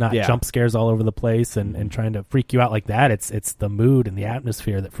 It's just not jump scares all over the place and trying to freak you out like that. It's the mood and the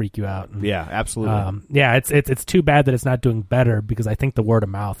atmosphere that freak you out. And, yeah, absolutely. It's too bad that it's not doing better because I think the word of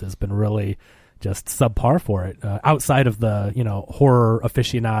mouth has been really just subpar for it outside of the, you know, horror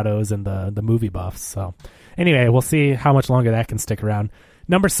aficionados and the movie buffs. So anyway, we'll see how much longer that can stick around.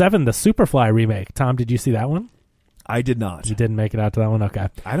 Number 7, the Superfly remake. Tom, did you see that one? I did not. You didn't make it out to that one? Okay.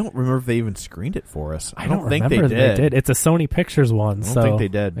 I don't remember if they even screened it for us. I don't think they did. It's a Sony Pictures one. I don't think they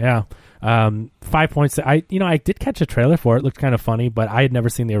did. Yeah. 5.6. I did catch a trailer for it. It looked kind of funny, but I had never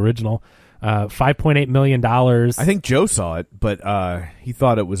seen the original. $5.8 million. I think Joe saw it, but he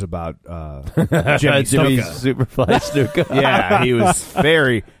thought it was about Jimmy Superfly Snuka. Yeah, he was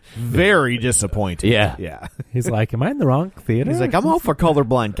very, very disappointed. Yeah. He's like, am I in the wrong theater? He's like, I'm all for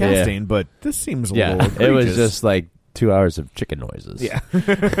colorblind casting, but this seems a little egregious. It was just like 2 hours of chicken noises. Yeah.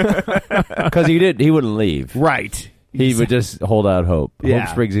 Because he wouldn't leave. Right. He would just hold out hope. Yeah. Hope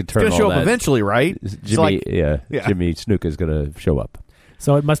springs eternal. It's going to show up eventually, right? Jimmy Snuka is going to show up.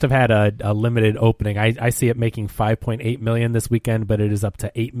 So it must have had a limited opening. I see it making $5.8 million this weekend, but it is up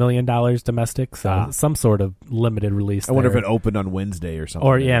to $8 million domestic. So some sort of limited release. I wonder if it opened on Wednesday or something.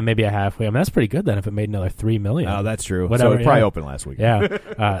 Or maybe a halfway. I mean, that's pretty good then if it made another $3 million. Oh, that's true. Whatever, so it probably opened last week.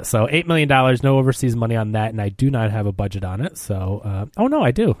 Yeah. So $8 million, no overseas money on that, and I do not have a budget on it. So, no, I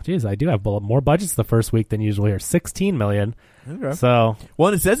do. Jeez, I do have more budgets the first week than usual here. $16 million. Okay. So,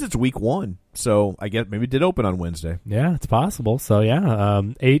 well, it says it's week 1, so I guess maybe it did open on Wednesday. Yeah, it's possible. So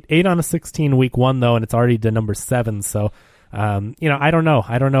 8 on a 16 week 1 though, and it's already to number 7. So, I don't know.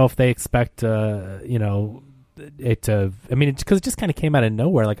 I don't know if they expect, it to. I mean, because it just kind of came out of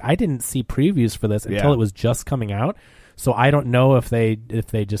nowhere. Like I didn't see previews for this until it was just coming out. So I don't know if they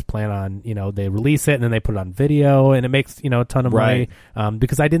just plan on, they release it and then they put it on video and it makes, a ton of money.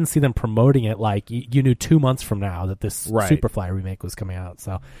 Because I didn't see them promoting it like you knew 2 months from now that this Superfly remake was coming out.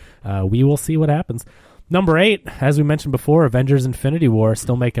 So we will see what happens. Number 8, as we mentioned before, Avengers Infinity War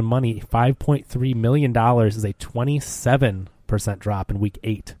still making money. $5.3 million is a 27% drop in week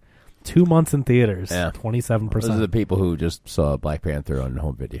 8. 2 months in theaters, 27%. Those are the people who just saw Black Panther on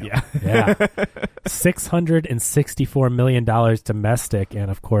home video. Yeah. $664 million domestic, and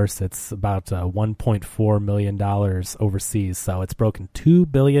of course it's about $1.4 million overseas. So it's broken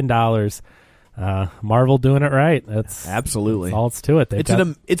 $2 billion Marvel doing it right. That's absolutely that's all it's to it.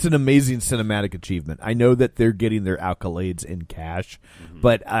 It's an amazing cinematic achievement. I know that they're getting their accolades in cash,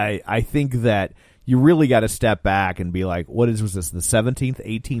 but I think that you really got to step back and be like, was this the 17th,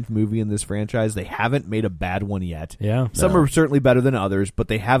 18th movie in this franchise? They haven't made a bad one yet. Yeah, some are certainly better than others, but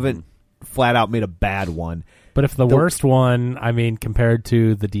they haven't flat out made a bad one. But if the worst one, I mean, compared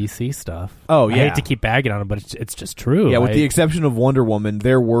to the DC stuff, I hate to keep bagging on it, but it's just true. Yeah, with the exception of Wonder Woman,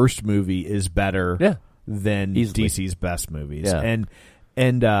 their worst movie is better than easily DC's best movies.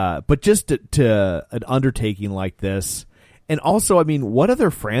 Yeah. But just to an undertaking like this, and also, I mean, what other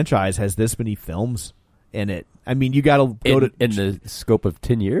franchise has this many films in it? I mean, you got to go to in the scope of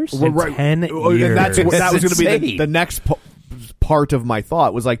 10 years. Well, 10 years. That was going to be the next part of my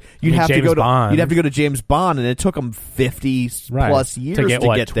thought was like you'd have to go to James Bond, and it took them 50 plus years to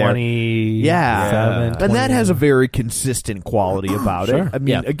get 20, there. And that has a very consistent quality about it. I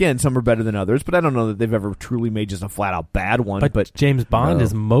mean, again, some are better than others, but I don't know that they've ever truly made just a flat out bad one. But James Bond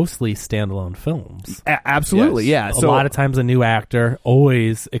is mostly standalone films. Absolutely, yes. So a lot of times a new actor,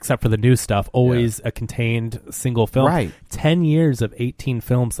 always, except for the new stuff, always a contained single film. Right. 10 years of 18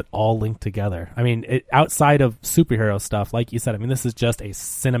 films that all link together. I mean, outside of superhero stuff, like you said, I mean, this is just a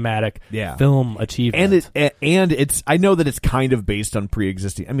cinematic film achievement. And it's I know that it's kind of based on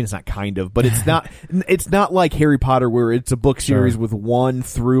pre-existing. I mean, it's not kind of, but it's not. It's not like Harry Potter where it's a book series with one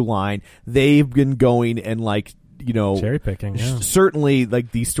through line. They've been going and cherry picking. Certainly,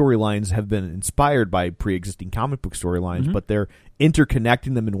 like these storylines have been inspired by pre-existing comic book storylines, but they're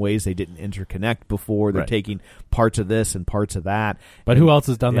interconnecting them in ways they didn't interconnect before. They're taking parts of this and parts of that. But who else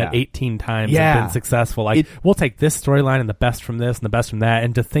has done that 18 times and been successful? Like, we'll take this storyline and the best from this and the best from that,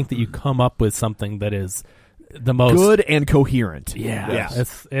 and to think that you come up with something that is the most good and coherent.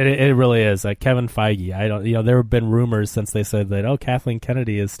 It really is. Like Kevin Feige, there have been rumors since they said that Kathleen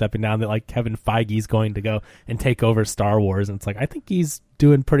Kennedy is stepping down, that like Kevin Feige's going to go and take over Star Wars, and it's like I think he's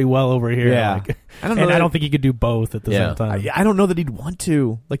doing pretty well over here. I don't think he could do both at the same time. I don't know that he'd want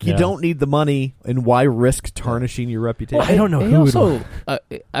to. Like, you don't need the money, and why risk tarnishing your reputation? Well, I don't know who also,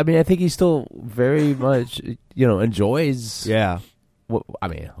 I mean, I think he still very much enjoys. Yeah. Well, I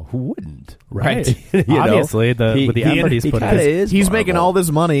mean, who wouldn't? Right. Obviously, with the effort he's put in. He's making all this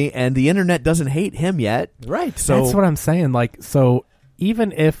money, and the internet doesn't hate him yet. Right. So that's what I'm saying. Like, so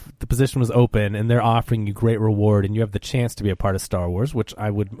even if the position was open and they're offering you great reward and you have the chance to be a part of Star Wars, which I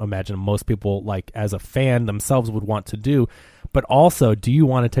would imagine most people, like as a fan themselves, would want to do, but also, do you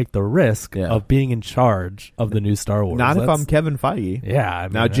want to take the risk of being in charge of the new Star Wars? Not if I'm Kevin Feige. Yeah. I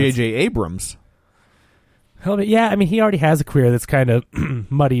mean, now, J.J. Abrams. Yeah, I mean, he already has a career that's kind of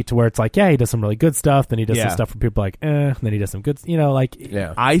muddy to where it's like, he does some really good stuff, then he does some stuff for people like, and then he does some good,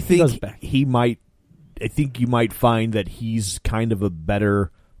 I think I think you might find that he's kind of a better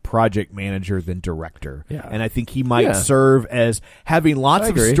project manager than director. Yeah. And I think he might serve as having lots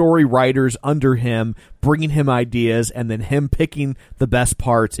of story writers under him, bringing him ideas, and then him picking the best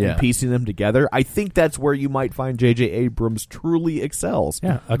parts and piecing them together. I think that's where you might find J.J. Abrams truly excels.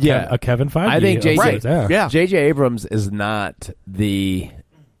 A Kevin Feige. I think J.J. Abrams is not the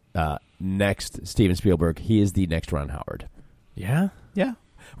next Steven Spielberg. He is the next Ron Howard. Yeah. Yeah.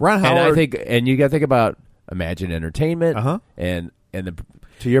 Ron Howard. And I think, and you got to think about Imagine Entertainment and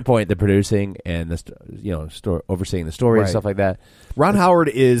to your point, the producing and the overseeing the story and stuff like that. Ron Howard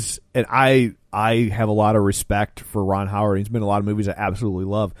is, and I have a lot of respect for Ron Howard. He's been in a lot of movies I absolutely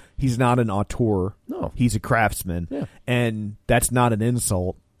love. He's not an auteur. No, he's a craftsman, and that's not an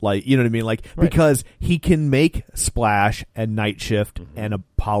insult. Like, you know what I mean? Like, because he can make Splash and Night Shift and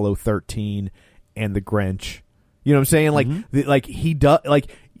Apollo 13 and The Grinch. You know what I'm saying? Like, like he does. Like,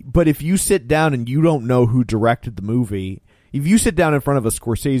 but if you sit down and you don't know who directed the movie. If you sit down in front of a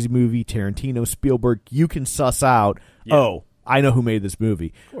Scorsese movie, Tarantino, Spielberg, you can suss out, I know who made this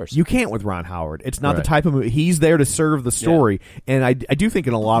movie. Of course. You can't with Ron Howard. It's not the type of movie. He's there to serve the story. And I do think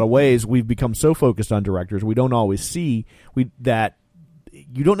in a lot of ways we've become so focused on directors, we don't always see that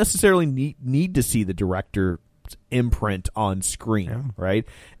you don't necessarily need to see the director's imprint on screen, right?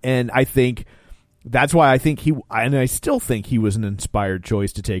 And I think that's why I think I still think he was an inspired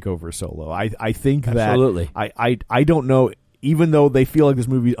choice to take over Solo. I think Absolutely. that I don't know, even though they feel like this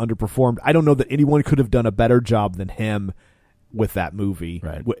movie underperformed, I don't know that anyone could have done a better job than him with that movie,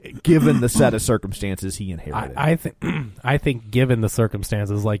 given the set of circumstances he inherited. I think given the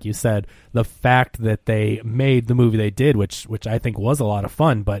circumstances, like you said, the fact that they made the movie they did, which I think was a lot of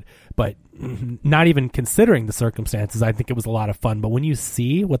fun, but not even considering the circumstances, I think it was a lot of fun. But when you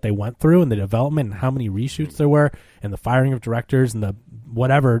see what they went through and the development and how many reshoots there were and the firing of directors and the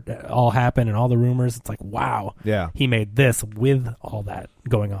whatever all happened and all the rumors, it's like, wow, he made this with all that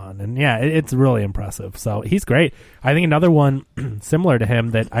going on. And it's really impressive. So he's great. I think another one similar to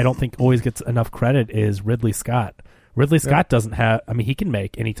him that I don't think always gets enough credit is Ridley Scott. Ridley Scott doesn't have, I mean, he can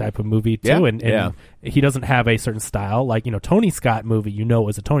make any type of movie too, and he doesn't have a certain style. Like, Tony Scott movie, it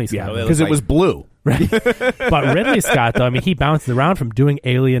was a Tony Scott movie. Because it was blue. Right. But Ridley Scott, though, I mean, he bounced around from doing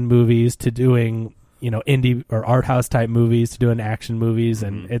alien movies to doing, indie or art house type movies to doing action movies,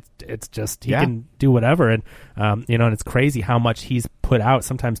 and it's just, he can do whatever. And, and it's crazy how much he's put out,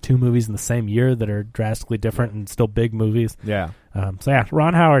 sometimes 2 movies in the same year that are drastically different and still big movies. Yeah.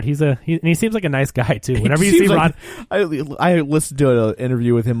 Ron Howard, he seems like a nice guy too. Whenever you see Ron, I listened to an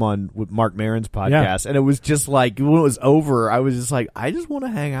interview with him with Mark Maron's podcast, and it was just like when it was over, I was just like, I just want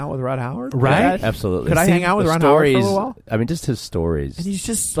to hang out with Ron Howard, right? Absolutely. Could I hang out with Ron Howard for a little while? I mean, just his stories, and he's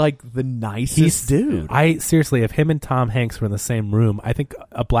just like the nicest dude. I seriously, if him and Tom Hanks were in the same room, I think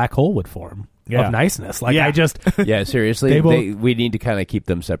a black hole would form. Of niceness. Like, I just... seriously, we need to kind of keep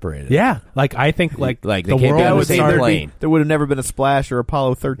them separated. Yeah. Like, I think, like they the can't world be on the same plane. There would have never been a Splash or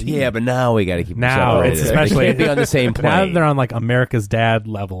Apollo 13. Yeah, but now we got to keep them separated. It's especially... They can't be on the same plane. Now they're on, like, America's Dad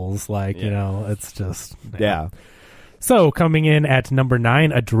levels. Like, it's just... Yeah. So, coming in at number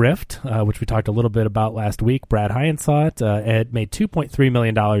 9, Adrift, which we talked a little bit about last week. Brad Hyan saw it. It made $2.3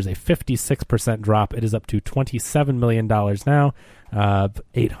 million, a 56% drop. It is up to $27 million now.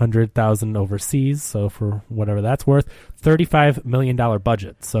 800,000 overseas, so for whatever that's worth, $35 million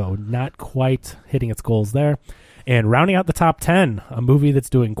budget, so not quite hitting its goals there. And rounding out the top 10, a movie that's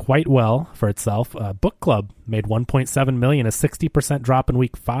doing quite well for itself, Book Club made $1.7 million, a 60% drop in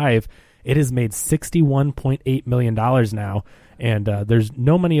week 5. It has made $61.8 million now, and there's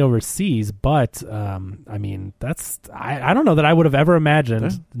no money overseas, but I mean, that's I don't know that I would have ever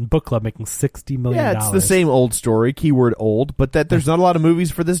imagined Book Club making $60 million. Yeah, it's the same old story, keyword old, but that there's not a lot of movies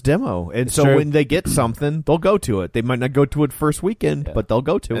for this demo, and it's so true. When they get something, they'll go to it. They might not go to it first weekend, but they'll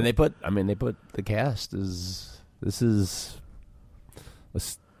go to it. And they put the cast is this is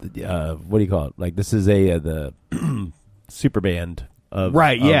what do you call it? Like, this is the super band of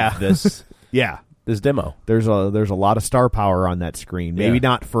this this demo. There's a lot of star power on that screen. Maybe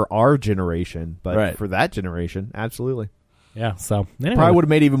not for our generation, but for that generation, absolutely. Yeah. So anyway. Probably would have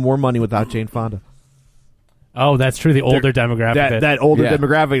made even more money without Jane Fonda. Oh, that's true. The older demographic. That older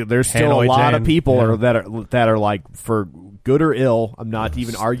demographic. There's still a lot of people that are like, for good or ill. I'm not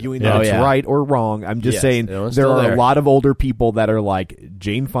even arguing that it's right or wrong. I'm just saying there are a lot of older people that are like,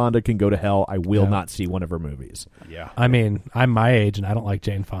 Jane Fonda can go to hell. I will not see one of her movies. Yeah. I mean, I'm my age and I don't like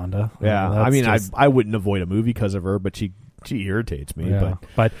Jane Fonda. Yeah. I mean, I wouldn't avoid a movie because of her, but she irritates me. Yeah.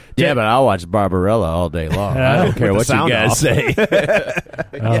 But I'll watch Barbarella all day long. I don't care what you guys say.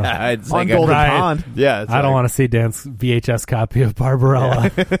 I'd say on Golden Pond. Yeah, I don't want to see Dan's VHS copy of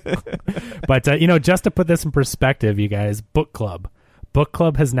Barbarella. But just to put this in perspective, you guys, Book Club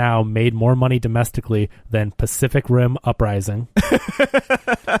has now made more money domestically than Pacific Rim Uprising.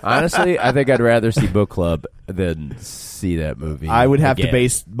 Honestly, I think I'd rather see Book Club than see that movie. I would have to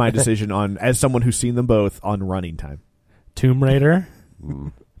base my decision on, as someone who's seen them both, on running time. Tomb Raider.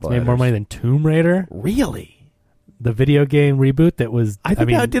 It's made more money than Tomb Raider. Really? The video game reboot that was, I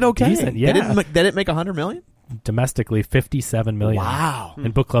think that did okay. Decent. Yeah. Did it make $100 million? Domestically, $57 million. Wow.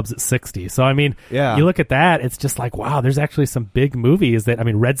 And Book Club's at $60. So, I mean, you look at that, it's just like, wow, there's actually some big movies that, I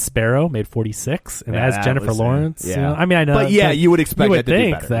mean, Red Sparrow made $46, and that has Jennifer Lawrence. Yeah. I mean, I know. But you would expect that to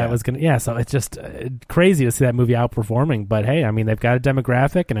do better. That was going to, so it's just crazy to see that movie outperforming. But hey, I mean, they've got a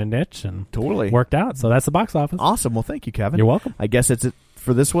demographic and a niche, and totally worked out. So that's the box office. Awesome. Well, thank you, Kevin. You're welcome. I guess it's it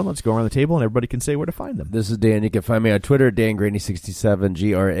for this one. Let's go around the table and everybody can say where to find them. This is Dan. You can find me on Twitter, DanGraney67,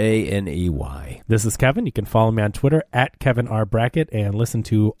 GRANEY. This is Kevin. You can follow me on Twitter at Kevin R. Brackett and listen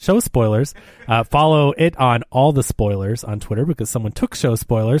to Show Spoilers. Follow it on All the Spoilers on Twitter because someone took Show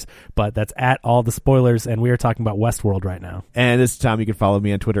Spoilers, but that's at All the Spoilers, and we are talking about Westworld right now. And this time you can follow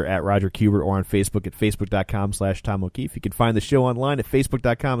me on Twitter at Roger Kubert or on Facebook at Facebook.com/Tom O'Keefe. You can find the show online at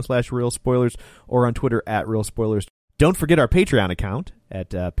Facebook.com/Real Spoilers or on Twitter at Real Spoilers. Don't forget our Patreon account at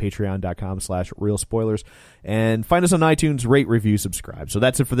patreon.com/Real Spoilers. And find us on iTunes, rate, review, subscribe. So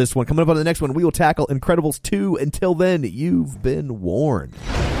that's it for this one. Coming up on the next one, we will tackle Incredibles 2. Until then, you've been warned.